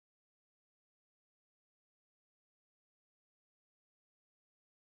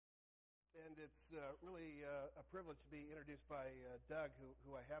it's really a privilege to be introduced by Doug,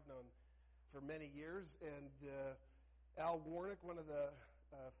 who I have known for many years, and Al Warnick, one of the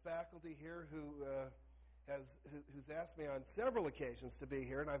faculty here, who's asked me on several occasions to be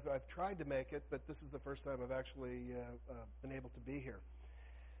here, and I've tried to make it, but this is the first time I've actually been able to be here.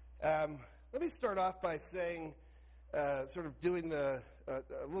 Let me start off by saying, sort of doing a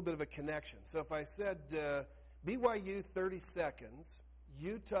little bit of a connection. So if I said BYU 30 seconds,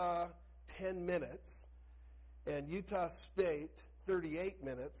 Utah 10 minutes, and Utah State 38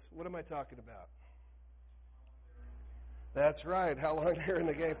 minutes, what am I talking about? That's right. How long they're in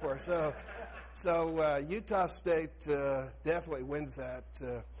the game for. So Utah State definitely wins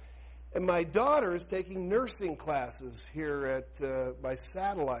that. And my daughter is taking nursing classes here at by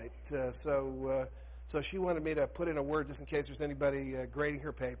satellite. So she wanted me to put in a word just in case there's anybody grading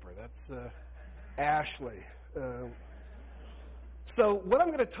her paper. That's Ashley. So what I'm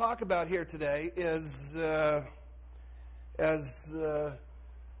going to talk about here today is, as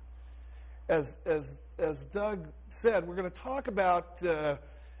Doug said, we're going to talk about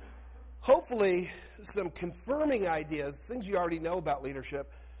hopefully some confirming ideas, things you already know about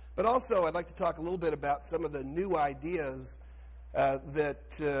leadership, but also I'd like to talk a little bit about some of the new ideas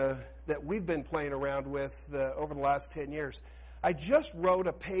that we've been playing around with over the last 10 years. I just wrote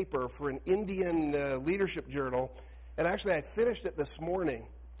a paper for an Indian leadership journal, and actually I finished it this morning,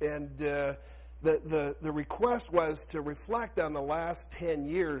 and the request was to reflect on the last 10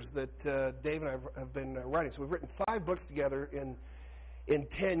 years that Dave and I have been writing. So we've written 5 books together in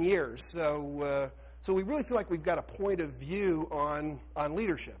 10 years. So we really feel like we've got a point of view on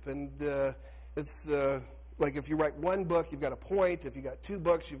leadership. And it's like if you write 1 book, you've got a point. If you've got 2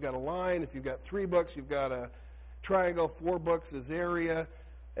 books, you've got a line. If you've got 3 books, you've got a triangle. 4 books is area.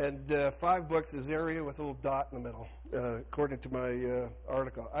 And 5 books is area with a little dot in the middle, according to my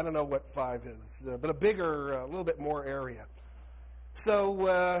article. I don't know what 5 is, but a bigger, a little bit more area. So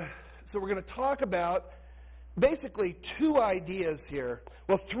we're going to talk about basically 2 ideas here.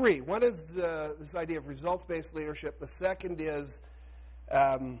 Well, 3. One is this idea of results-based leadership. The second is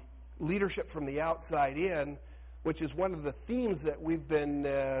leadership from the outside in, which is one of the themes that we've been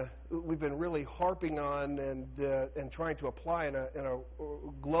really harping on and trying to apply in a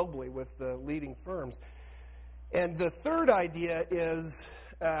globally with leading firms. And the third idea is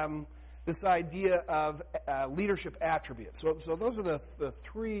this idea of leadership attributes. So those are the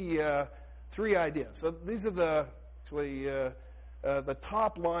three ideas. So these are the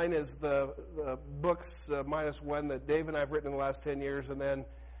top line is the books minus 1 that Dave and I have written in the last 10 years, and then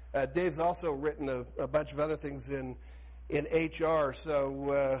Dave's also written a bunch of other things in HR.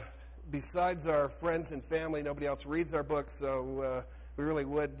 So besides our friends and family, nobody else reads our books. So we really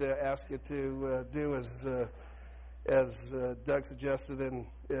would ask you to do as Doug suggested and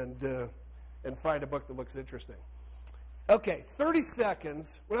find a book that looks interesting. Okay, 30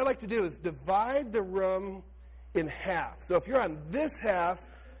 seconds. What I'd like to do is divide the room in half. So if you're on this half,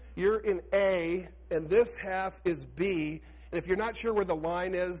 you're in A, and this half is B. And if you're not sure where the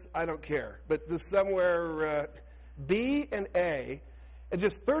line is, I don't care. But just somewhere B and A, and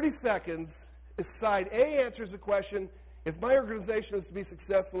just 30 seconds, side A answers the question, if my organization is to be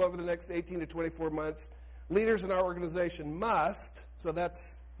successful over the next 18 to 24 months, leaders in our organization must, so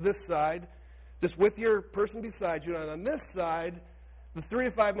that's this side, just with your person beside you, and on this side, the 3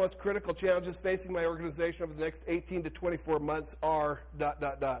 to 5 most critical challenges facing my organization over the next 18 to 24 months are ... Now,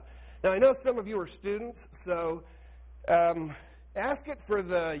 I know some of you are students, so ask it for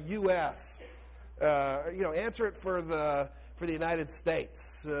the U.S. Answer it for the United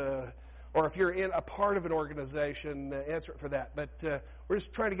States, or if you're in a part of an organization, answer it for that. But we're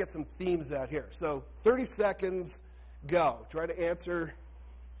just trying to get some themes out here. So 30 seconds, go. Try to answer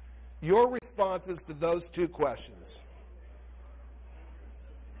your responses to those 2 questions.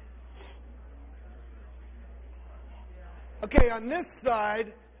 Okay, on this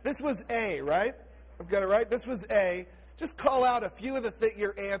side, this was A, right? I've got it right? This was A. Just call out a few of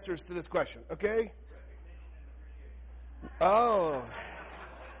your answers to this question, okay? Oh.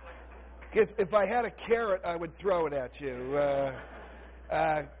 If I had a carrot, I would throw it at you.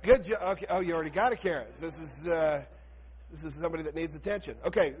 Good job. Okay. Oh, you already got a carrot. This is somebody that needs attention.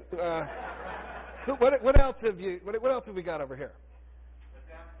 Okay. What else have we got over here?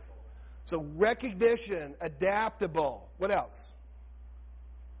 Adaptable. So recognition, adaptable. What else?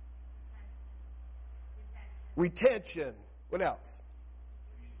 Retention. What else?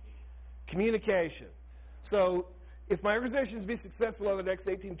 Communication. So if my organization is to be successful over the next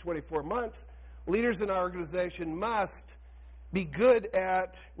 18 to 24 months, leaders in our organization must be good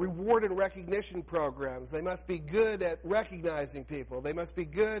at reward and recognition programs. They must be good at recognizing people. They must be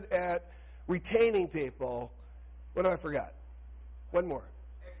good at retaining people. What have I forgot? One more.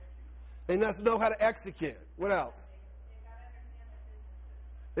 They must know how to execute. What else?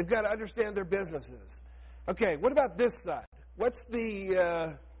 They've got to understand their businesses. Okay, what about this side? What's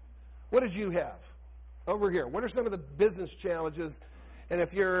the, what did you have over here? What are some of the business challenges? And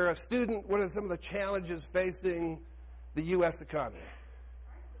if you're a student, what are some of the challenges facing the U.S. economy?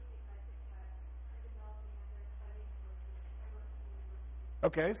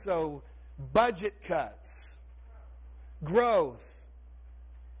 Okay, so budget cuts, growth.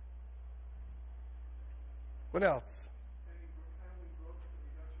 What else?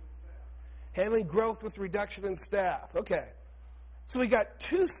 Handling growth with reduction in staff. Okay. So we got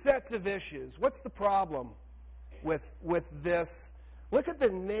two sets of issues. What's the problem with this? Look at the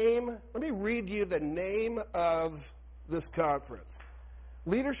name. Let me read you the name of this conference.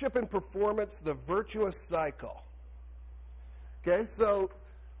 Leadership and Performance, the Virtuous Cycle. Okay, so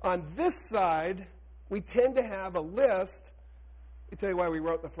on this side, we tend to have a list. Let me tell you why we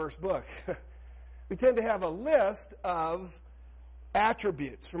wrote the first book. We tend to have a list of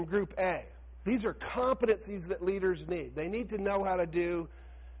attributes from Group A. These are competencies that leaders need. They need to know how to do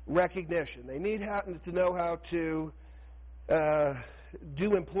recognition. They need to know how to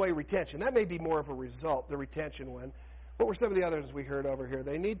do employee retention. That may be more of a result, the retention one. What were some of the others we heard over here?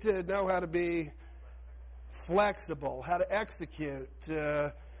 They need to know how to be flexible, how to execute.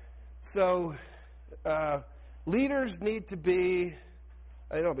 Leaders need to be,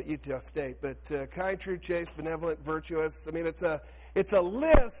 I don't know about Utah State, but kind, true, chaste, benevolent, virtuous. I mean, it's a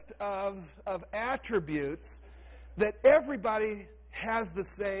list of attributes that everybody has the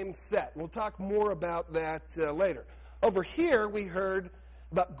same set. We'll talk more about that later. Over here, we heard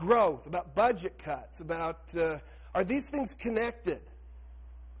about growth, about budget cuts, about are these things connected?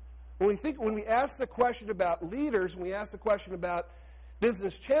 When we ask the question about leaders, when we ask the question about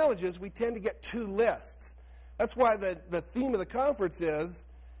business challenges, we tend to get two lists. That's why the theme of the conference is,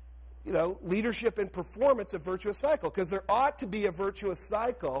 leadership and performance, a virtuous cycle, because there ought to be a virtuous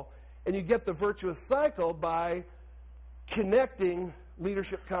cycle, and you get the virtuous cycle by connecting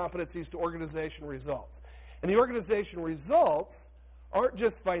leadership competencies to organization results. And the organization results aren't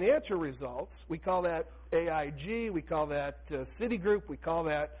just financial results. We call that AIG, we call that Citigroup, we call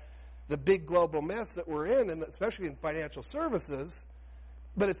that the big global mess that we're in, and especially in financial services,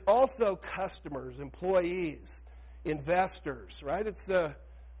 but it's also customers, employees, investors, right?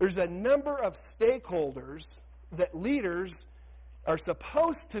 There's a number of stakeholders that leaders are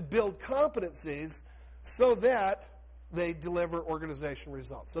supposed to build competencies so that they deliver organization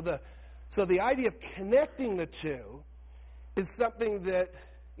results. So the idea of connecting the two is something that,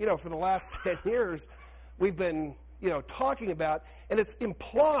 for the last 10 years we've been, talking about, and it's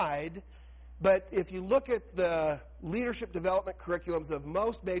implied, but if you look at the leadership development curriculums of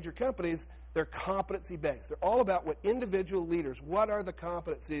most major companies, they're competency-based. They're all about what individual leaders, what are the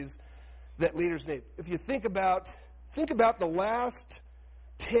competencies that leaders need. If you think about the last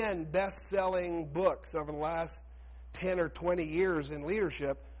 10 best-selling books over the last 10 or 20 years in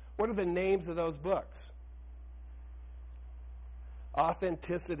leadership, what are the names of those books?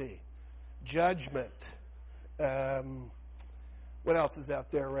 Authenticity, Judgment. What else is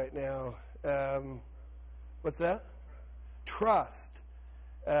out there right now? What's that? Trust.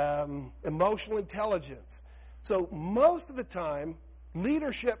 Emotional intelligence. So most of the time,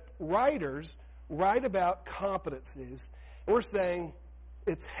 leadership writers write about competencies. And we're saying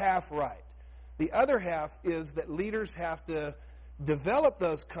it's half right. The other half is that leaders have to develop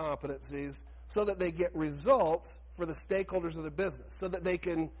those competencies so that they get results for the stakeholders of the business, so that they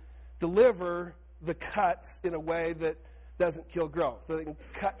can deliver the cuts in a way that doesn't kill growth, so they can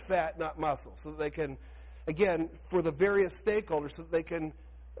cut fat, not muscle, so that they can, again, for the various stakeholders, so that they can,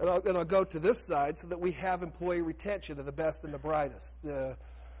 and I'll go to this side, so that we have employee retention of the best and the brightest.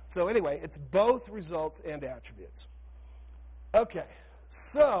 So anyway, it's both results and attributes. Okay,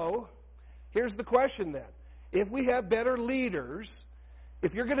 so here's the question then. If we have better leaders,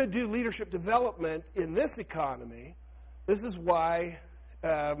 if you're going to do leadership development in this economy, this is why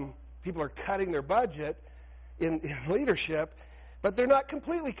people are cutting their budget in leadership, but they're not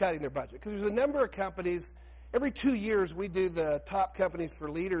completely cutting their budget, because there's a number of companies. Every 2 years we do the top companies for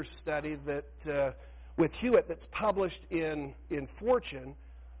leaders study that with Hewitt that's published in Fortune.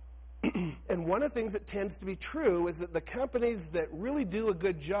 And one of the things that tends to be true is that the companies that really do a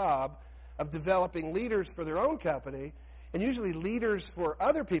good job of developing leaders for their own company, and usually leaders for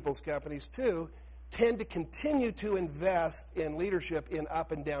other people's companies too, tend to continue to invest in leadership in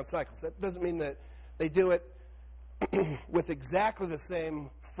up and down cycles. That doesn't mean that they do it with exactly the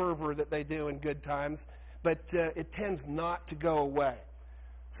same fervor that they do in good times, but it tends not to go away.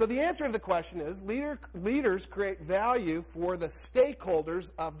 So the answer to the question is leaders create value for the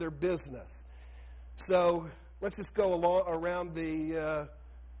stakeholders of their business. So let's just go around the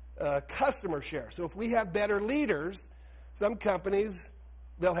customer share. So if we have better leaders, some companies,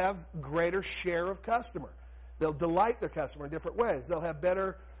 they'll have greater share of customer. They'll delight their customer in different ways. They'll have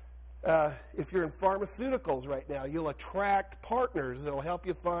better, if you're in pharmaceuticals right now, you'll attract partners that'll help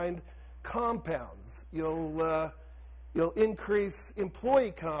you find compounds. You'll increase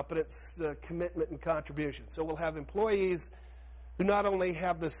employee competence, commitment, and contribution. So we'll have employees who not only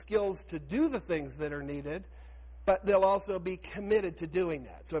have the skills to do the things that are needed, but they'll also be committed to doing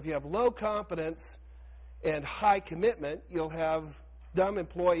that. So if you have low competence and high commitment, you'll have dumb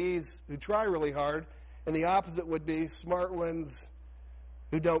employees who try really hard, and the opposite would be smart ones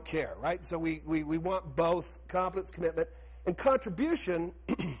who don't care, right? So we want both competence, commitment, and contribution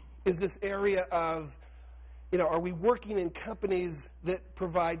is this area of, are we working in companies that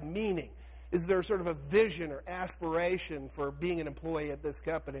provide meaning? Is there sort of a vision or aspiration for being an employee at this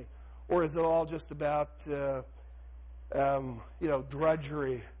company? Or is it all just about,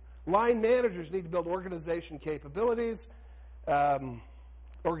 drudgery? Line managers need to build organization capabilities.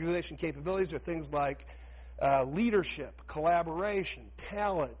 Organization capabilities are things like leadership, collaboration,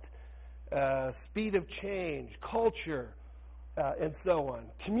 talent, speed of change, culture, and so on.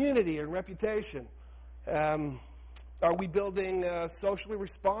 Community and reputation. Are we building socially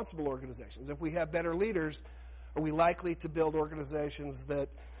responsible organizations? If we have better leaders, are we likely to build organizations that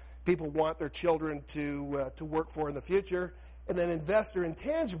people want their children to work for in the future? And then investor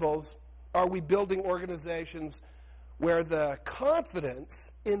intangibles, are we building organizations where the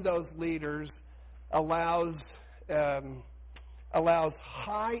confidence in those leaders allows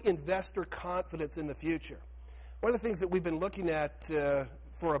high investor confidence in the future? One of the things that we've been looking at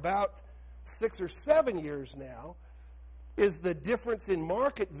for about 6 or 7 years now is the difference in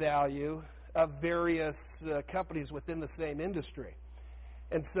market value of various companies within the same industry.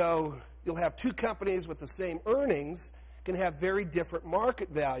 And so you'll have two companies with the same earnings can have very different market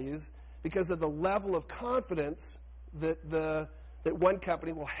values because of the level of confidence that one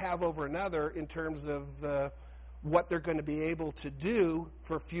company will have over another in terms of what they're going to be able to do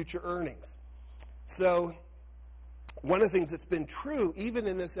for future earnings. So one of the things that's been true, even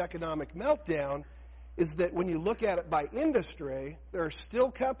in this economic meltdown, is that when you look at it by industry, there are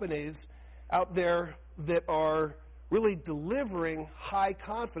still companies out there that are really delivering high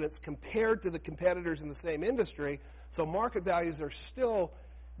confidence compared to the competitors in the same industry. So market values are still,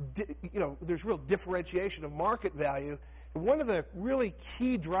 there's real differentiation of market value. And one of the really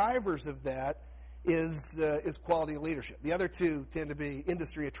key drivers of that is quality of leadership. The other two tend to be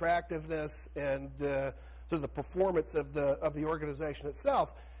industry attractiveness and sort of the performance of the organization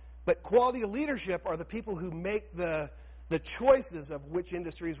itself. But quality of leadership are the people who make the choices of which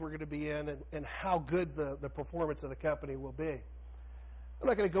industries we're going to be in and how good the performance of the company will be. I'm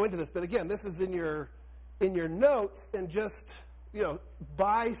not going to go into this, but again, this is in your notes, and just,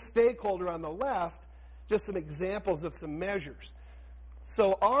 by stakeholder on the left, just some examples of some measures.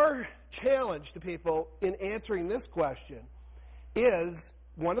 So our challenge to people in answering this question is,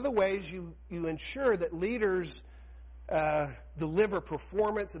 one of the ways you ensure that leaders deliver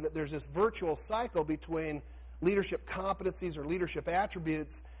performance and that there's this virtual cycle between leadership competencies or leadership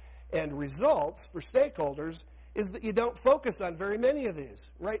attributes and results for stakeholders is that you don't focus on very many of these.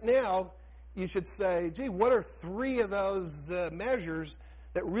 Right now, you should say, gee, what are 3 of those measures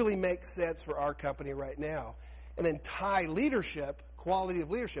that really make sense for our company right now? And then tie leadership, quality of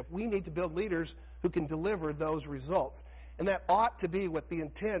leadership. We need to build leaders who can deliver those results. And that ought to be what the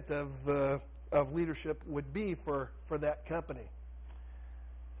intent of leadership would be for that company.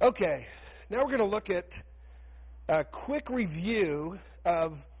 Okay, now we're going to look at a quick review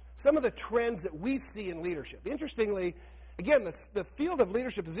of some of the trends that we see in leadership. Interestingly, again, the field of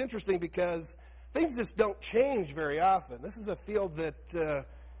leadership is interesting because things just don't change very often. This is a field that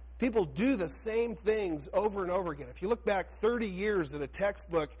people do the same things over and over again. If you look back 30 years at a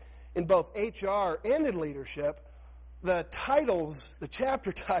textbook in both HR and in leadership, the titles, the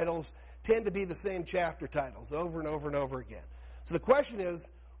chapter titles, tend to be the same chapter titles over and over and over again. So the question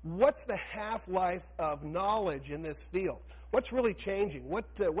is, what's the half-life of knowledge in this field? What's really changing?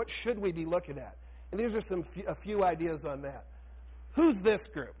 What should we be looking at? And these are a few ideas on that. Who's this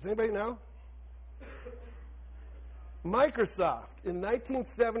group? Does anybody know? Microsoft in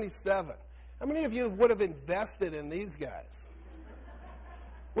 1977. How many of you would have invested in these guys?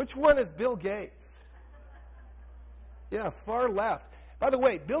 Which one is Bill Gates? Yeah, far left. By the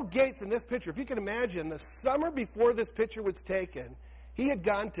way, Bill Gates in this picture, if you can imagine, the summer before this picture was taken, he had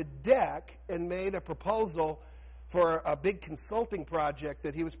gone to DEC and made a proposal for a big consulting project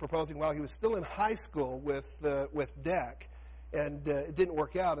that he was proposing while he was still in high school with DEC, and it didn't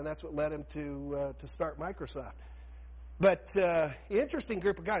work out, and that's what led him to start Microsoft. But interesting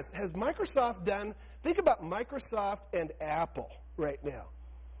group of guys. Has Microsoft done, think about Microsoft and Apple right now.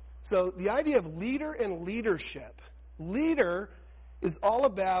 So the idea of leader and leadership. Leader is all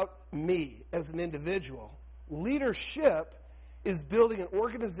about me as an individual. Leadership is building an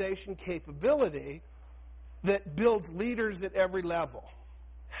organization capability that builds leaders at every level.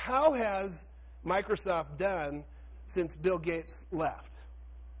 How has Microsoft done since Bill Gates left?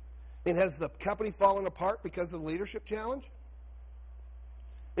 I mean, has the company fallen apart because of the leadership challenge?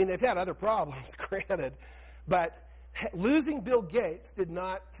 I mean, they've had other problems, granted, but losing Bill Gates did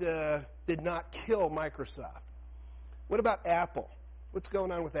not kill Microsoft. What about Apple? What's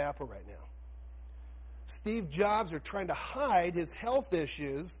going on with Apple right now? Steve Jobs are trying to hide his health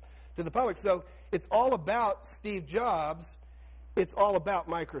issues to the public. So it's all about Steve Jobs. It's all about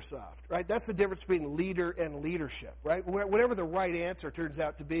Microsoft, right? That's the difference between leader and leadership, right? Whatever the right answer turns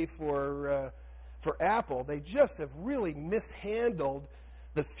out to be for Apple, they just have really mishandled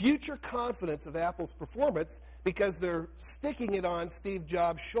the future confidence of Apple's performance because they're sticking it on Steve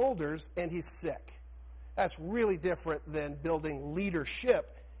Jobs' shoulders and he's sick. That's really different than building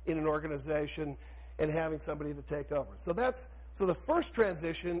leadership in an organization and having somebody to take over. So the first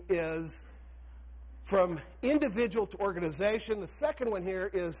transition is from individual to organization. The second one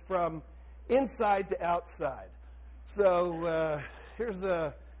here is from inside to outside. So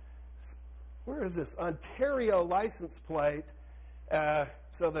where is this? Ontario license plate.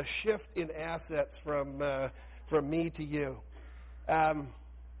 So the shift in assets from me to you.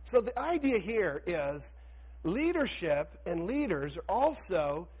 So the idea here is leadership and leaders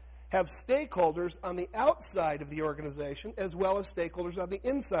also have stakeholders on the outside of the organization as well as stakeholders on the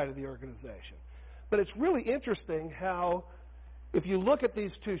inside of the organization. But it's really interesting how, if you look at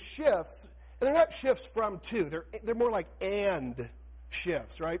these two shifts, and they're not shifts from two, they're more like and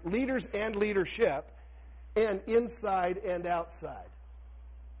shifts, right? Leaders and leadership, and inside and outside.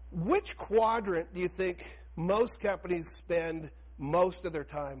 Which quadrant do you think most companies spend most of their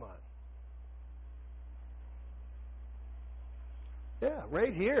time on? Yeah,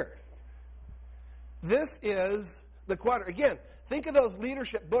 right here. This is the quadrant. Again, think of those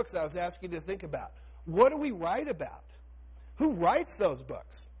leadership books I was asking you to think about. What do we write about? Who writes those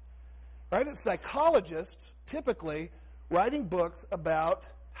books? Right? It's psychologists, typically, writing books about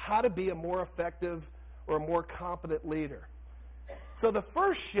how to be a more effective or a more competent leader. So the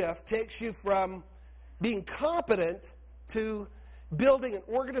first shift takes you from being competent to building an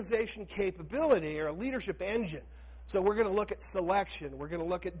organization capability or a leadership engine. So we're going to look at selection. We're going to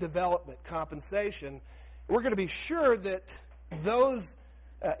look at development, compensation. We're going to be sure that those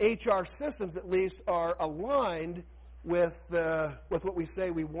HR systems, at least, are aligned with what we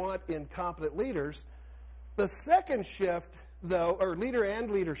say we want in competent leaders. The second shift, though, or leader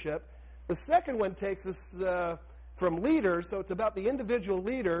and leadership, the second one takes us from leaders, so it's about the individual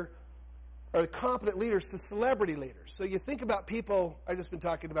leader or the competent leaders, to celebrity leaders. So you think about people, I've just been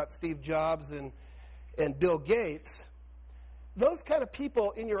talking about Steve Jobs and Bill Gates. Those kind of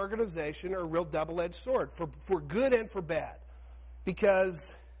people in your organization are a real double-edged sword, for good and for bad.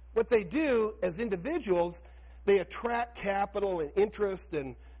 Because what they do as individuals, they attract capital and interest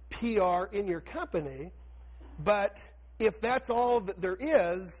and PR in your company. But if that's all that there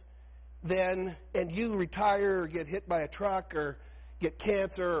is, then, and you retire or get hit by a truck or get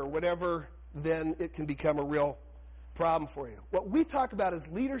cancer or whatever, then it can become a real problem for you. What we talk about as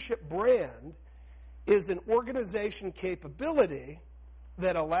leadership brand is an organization capability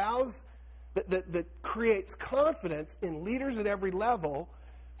that allows, that creates confidence in leaders at every level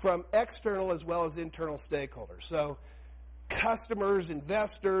from external as well as internal stakeholders. So customers,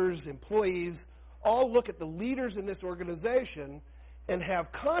 investors, employees all look at the leaders in this organization and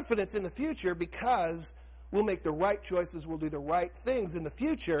have confidence in the future because we'll make the right choices, we'll do the right things in the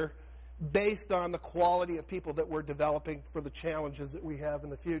future based on the quality of people that we're developing for the challenges that we have in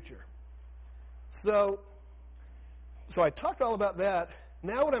the future. So I talked all about that.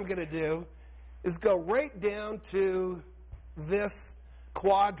 Now what I'm going to do is go right down to this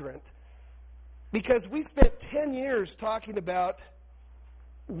quadrant, because we spent 10 years talking about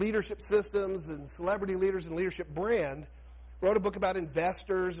leadership systems and celebrity leaders and leadership brand, wrote a book about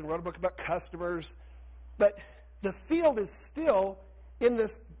investors and wrote a book about customers, but the field is still in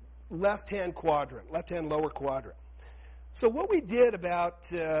this left-hand quadrant, left-hand lower quadrant. So what we did about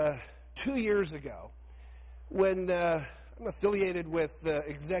 2 years ago, when I'm affiliated with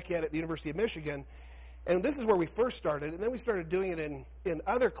ExecEd at the University of Michigan, and this is where we first started, and then we started doing it in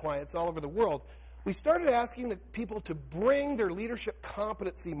other clients all over the world. we started asking the people to bring their leadership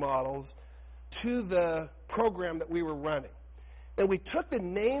competency models to the program that we were running. And we took the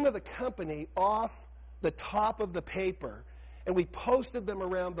name of the company off the top of the paper, and we posted them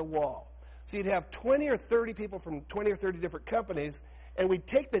around the wall. So you'd have 20 or 30 people from 20 or 30 different companies, and we'd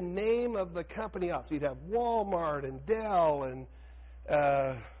take the name of the company off. So you'd have Walmart and Dell and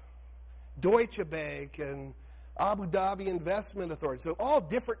Deutsche Bank and Abu Dhabi Investment Authority. So all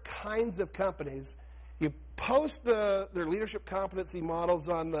different kinds of companies. You post their leadership competency models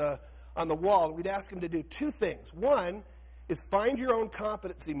on the wall. We'd ask them to do two things. One is find your own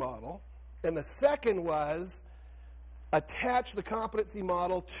competency model, and the second was attach the competency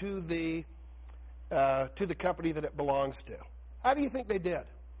model to the company that it belongs to. How do you think they did?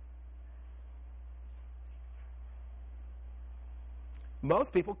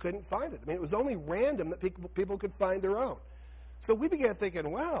 Most people couldn't find it. I mean, it was only random that people could find their own. So we began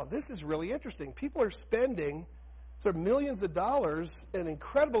thinking, wow, this is really interesting. People are spending sort of millions of dollars and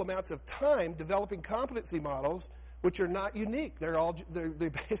incredible amounts of time developing competency models which are not unique. They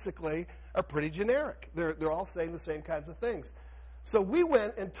basically are pretty generic. They're all saying the same kinds of things. So we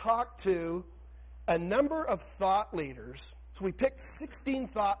went and talked to a number of thought leaders. So we picked 16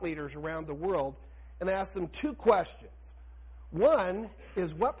 thought leaders around the world and asked them two questions. One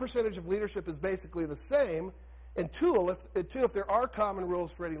is, what percentage of leadership is basically the same? And two, if there are common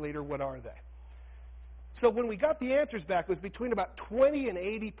rules for any leader, what are they? So when we got the answers back, it was between about 20 and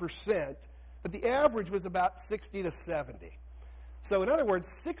 80%, but the average was about 60 to 70. So in other words,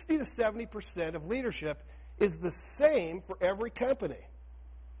 60 to 70% of leadership is the same for every company.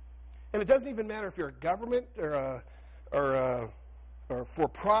 And it doesn't even matter if you're a government or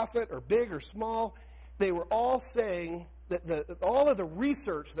for-profit or big or small. They were all saying that all of the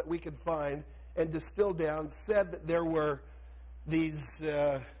research that we could find and distill down said that there were these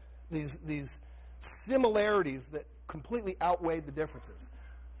similarities that completely outweighed the differences.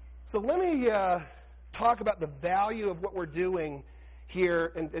 So let me talk about the value of what we're doing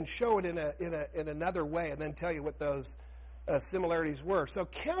here and show it in another way, and then tell you what those similarities were. So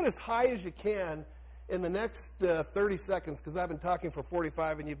count as high as you can in the next 30 seconds, because I've been talking for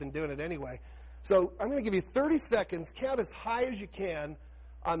 45 and you've been doing it anyway. So I'm going to give you 30 seconds. Count as high as you can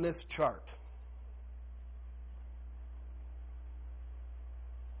on this chart.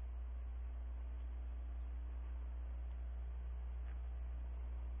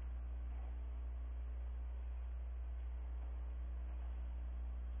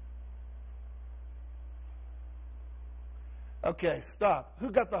 Okay, stop.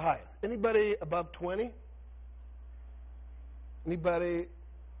 Who got the highest? Anybody above 20? Anybody?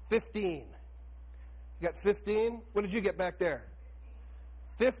 15. You got 15? What did you get back there?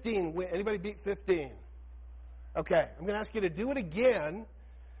 15. Anybody beat 15? Okay, I'm going to ask you to do it again,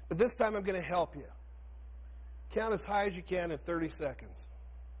 but this time I'm going to help you. Count as high as you can in 30 seconds.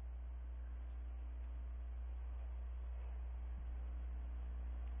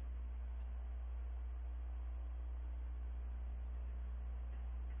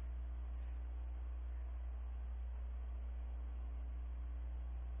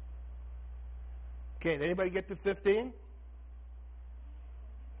 Okay, did anybody get to 15?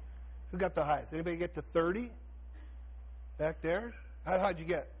 Who got the highest? Anybody get to 30? Back there? How'd you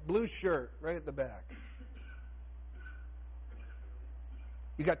get? Blue shirt, right at the back.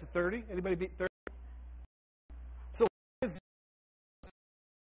 You got to 30? Anybody beat 30?